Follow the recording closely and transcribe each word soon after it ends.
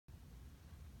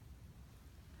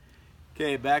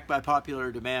Okay, back by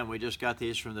popular demand. We just got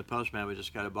these from the postman. We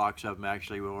just got a box of them.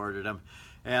 Actually, we ordered them,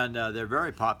 and they're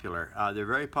very popular. They're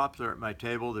very popular at my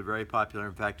table. They're very popular.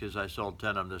 In fact, I sold 10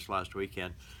 of them this last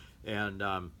weekend.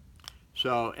 And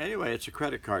so anyway, it's a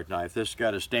credit card knife. This has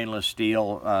got a stainless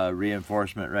steel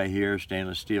reinforcement right here,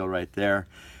 stainless steel right there.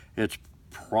 It's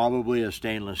probably a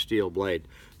stainless steel blade.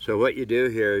 So what you do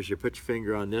here is you put your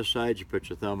finger on this side, you put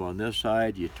your thumb on this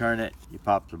side, you turn it, you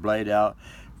pop the blade out,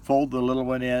 fold the little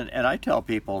one in, and I tell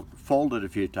people, fold it a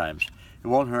few times. It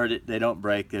won't hurt it, they don't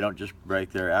break, they don't just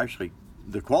break. They're actually,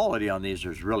 the quality on these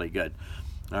is really good.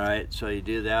 All right, so you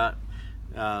do that.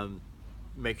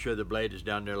 Make sure the blade is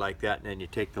down there like that, and then you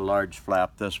take the large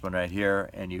flap, this one right here,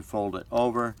 and you fold it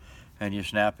over, and you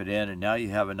snap it in, and now you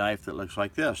have a knife that looks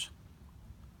like this.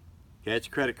 Okay, it's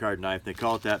a credit card knife. They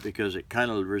call it that because it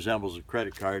kind of resembles a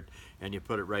credit card, and you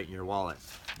put it right in your wallet.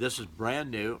 This is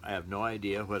brand new. I have no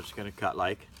idea what it's going to cut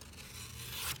like.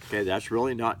 Okay, that's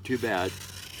really not too bad.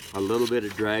 A little bit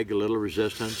of drag, a little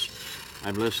resistance.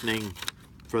 I'm listening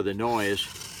for the noise,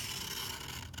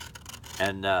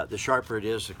 and the sharper it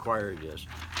is, the quieter it is.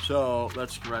 So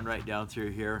let's run right down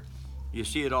through here. You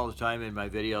see it all the time in my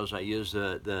videos. I use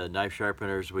the knife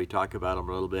sharpeners. We talk about them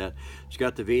a little bit. It's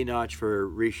got the V-notch for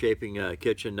reshaping a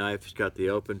kitchen knife. It's got the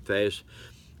open face,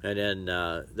 and then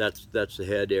that's the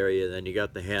head area. Then you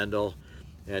got the handle,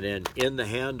 and then in the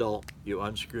handle, you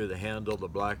unscrew the handle, the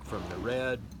black from the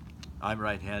red. I'm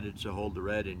right-handed, so hold the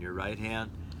red in your right hand.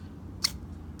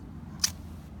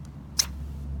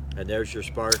 And there's your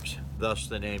sparks, thus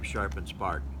the name Sharpen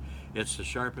Spark. It's the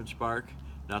Sharpen Spark,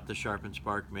 not the Sharpen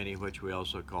Spark Mini, which we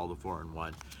also call the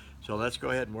 4-in-1. So let's go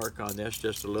ahead and work on this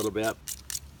just a little bit.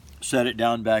 Set it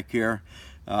down back here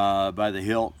by the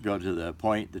hilt, go to the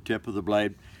point, the tip of the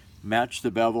blade, match the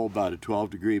bevel, about a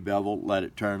 12-degree bevel, let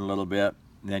it turn a little bit,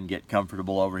 and then get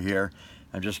comfortable over here.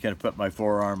 I'm just going to put my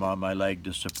forearm on my leg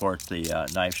to support the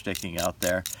knife sticking out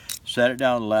there. Set it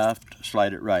down left,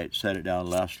 slide it right. Set it down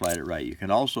left, slide it right. You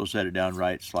can also set it down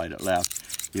right, slide it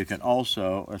left. You can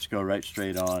also, let's go right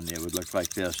straight on. It would look like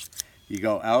this. You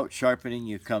go out sharpening,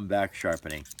 you come back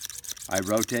sharpening. I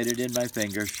rotate it in my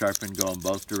fingers, sharpen, go in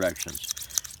both directions.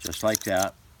 Just like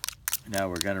that. Now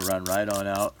we're going to run right on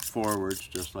out forwards,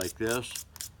 just like this.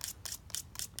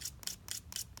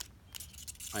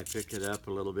 I pick it up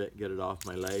a little bit, get it off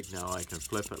my leg. Now I can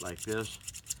flip it like this.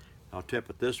 I'll tip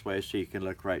it this way so you can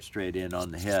look right straight in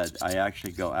on the head. I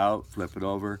actually go out, flip it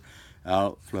over,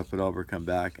 out, flip it over, come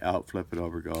back, out, flip it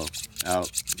over, go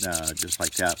out, just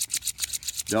like that.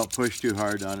 Don't push too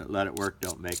hard on it, let it work,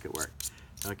 don't make it work.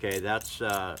 Okay, that's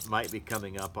might be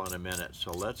coming up on a minute,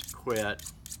 so let's quit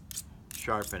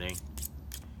sharpening.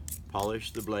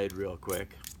 Polish the blade real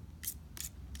quick.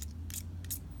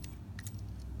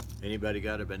 Anybody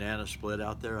got a banana split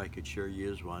out there? I could sure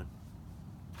use one.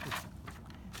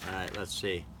 All right, let's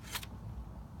see.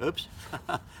 Oops,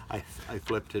 I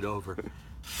flipped it over.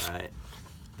 All right,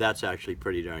 that's actually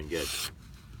pretty darn good.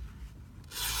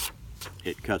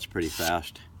 It cuts pretty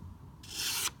fast.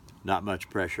 Not much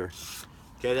pressure.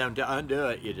 Okay, then to undo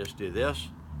it, you just do this,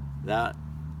 that,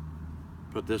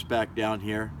 put this back down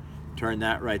here, turn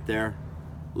that right there,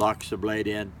 locks the blade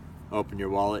in, open your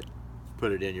wallet,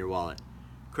 put it in your wallet.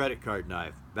 Credit card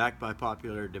knife, backed by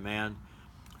popular demand.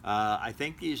 I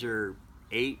think these are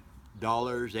 $8,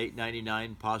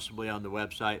 $8.99 possibly on the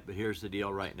website, but here's the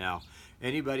deal right now.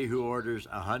 Anybody who orders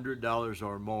 $100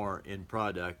 or more in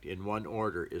product in one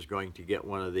order is going to get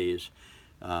one of these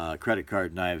credit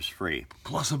card knives free.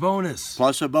 Plus a bonus.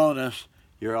 Plus a bonus.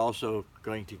 You're also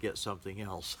going to get something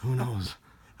else. Who knows?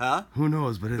 Huh? Who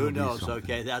knows, but it'll Who knows? be something.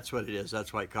 Okay, that's what it is.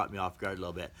 That's why it caught me off guard a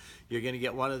little bit. You're going to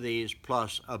get one of these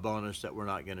plus a bonus that we're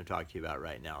not going to talk to you about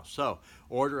right now. So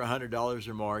order $100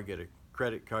 or more, get a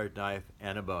credit card knife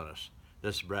and a bonus.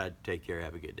 This is Brad. Take care.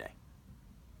 Have a good day.